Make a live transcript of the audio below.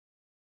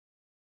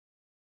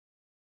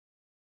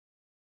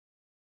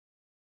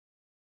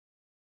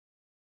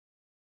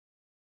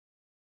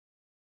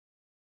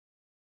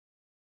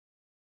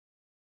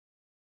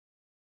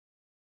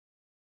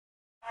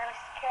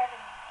scared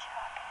and in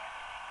shock and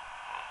everything.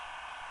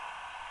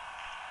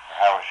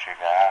 How was she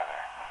got out of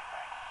there?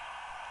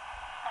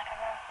 I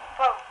don't know.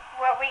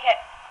 Well, we had,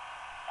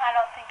 I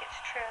don't think it's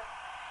true,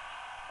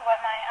 what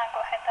my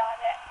uncle had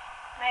thought that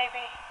maybe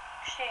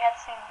she had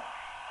seen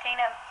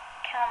Dana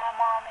kill my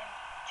mom and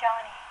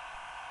Johnny,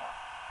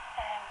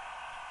 and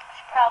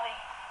she probably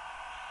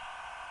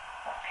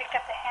picked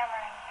up the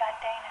hammer and got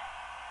Dana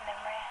and then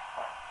ran.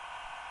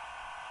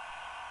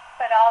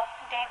 But all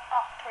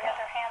three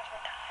other hands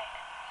were tied,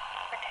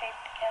 were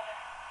taped together,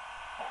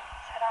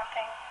 so I don't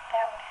think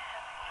that would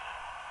happen.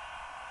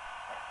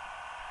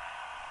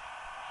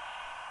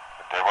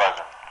 But there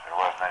wasn't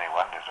any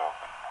windows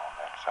open on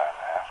that side of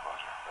the house,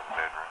 was there, for the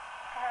bedroom?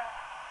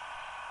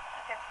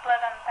 There's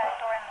blood on the back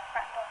door and the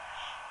front door.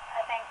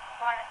 I think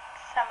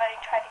somebody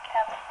tried to get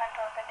out the front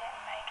door but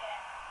didn't make it.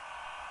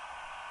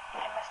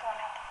 They must have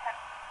went out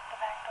the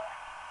back door.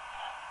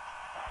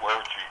 Where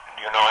would she,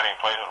 do you know any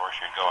places where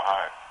she'd go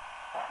hide?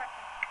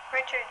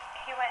 Richard,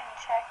 he went and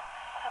checked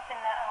up in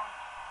the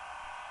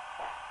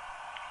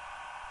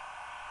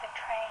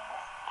trains.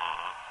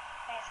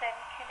 And he said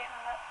he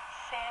didn't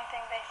see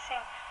anything. They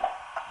seen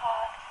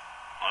cloths.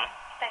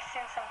 They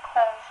seen some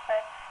clothes,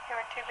 but they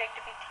were too big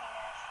to be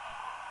Tina's.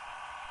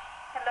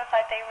 It looked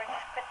like they were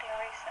just put there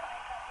recently,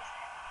 though, he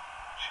said.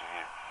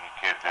 You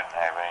kids didn't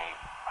have any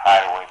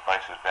hideaway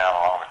places down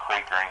along the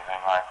creek or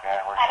anything like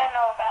that? I don't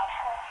know about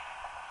her.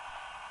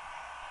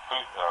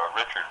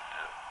 Richard,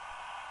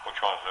 which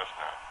one is this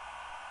now?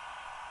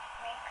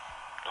 Meeks.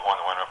 The one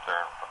that went up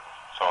there and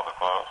saw the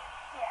clothes?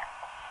 Yeah.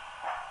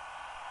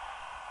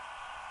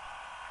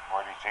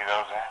 Where do you see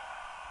those at?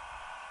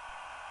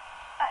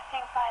 I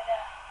think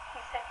he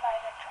said by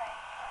the train.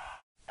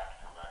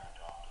 Come back and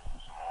talk to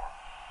him some more.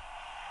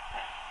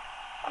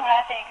 What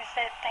I think is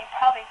that they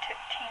probably took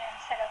Tina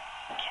instead of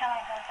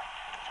killing her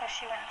so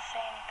she wouldn't say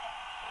anything.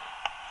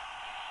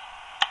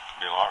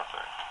 Be a lot of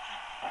things.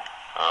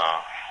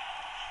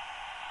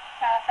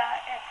 I thought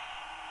if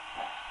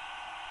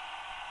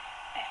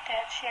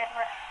she had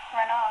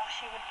run off,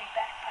 she would be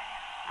back by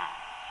now.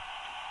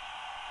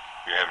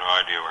 You have no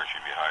idea where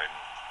she'd be hiding.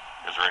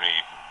 Is there any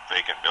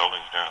vacant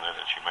buildings down there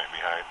that she might be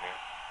hiding in?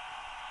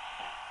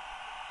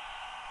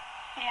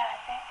 Yeah, I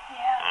think.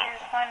 Yeah,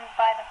 there's one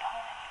by the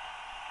pond,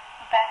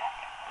 back.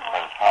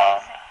 By the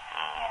pond?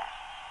 Yeah.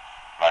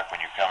 Like when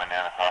you're coming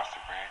down across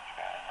the bridge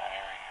down in that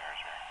area, or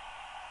is there?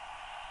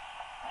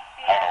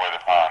 Yeah. I don't know where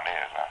the pond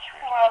is. That's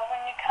really. Well,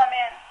 when you come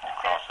in,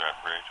 Across that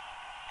bridge?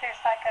 there's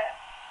like a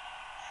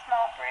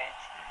small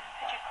bridge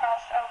that you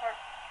cross over,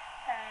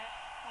 and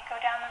you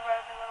go down the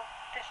road,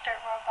 this dirt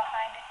road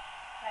behind it,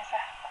 and there's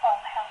a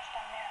old house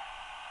down there.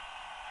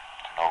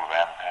 It's an old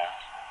abandoned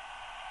house.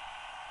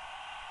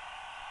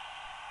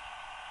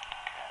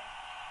 Okay.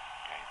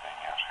 Anything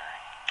else,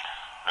 Harry?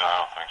 No, I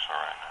don't think so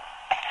right now.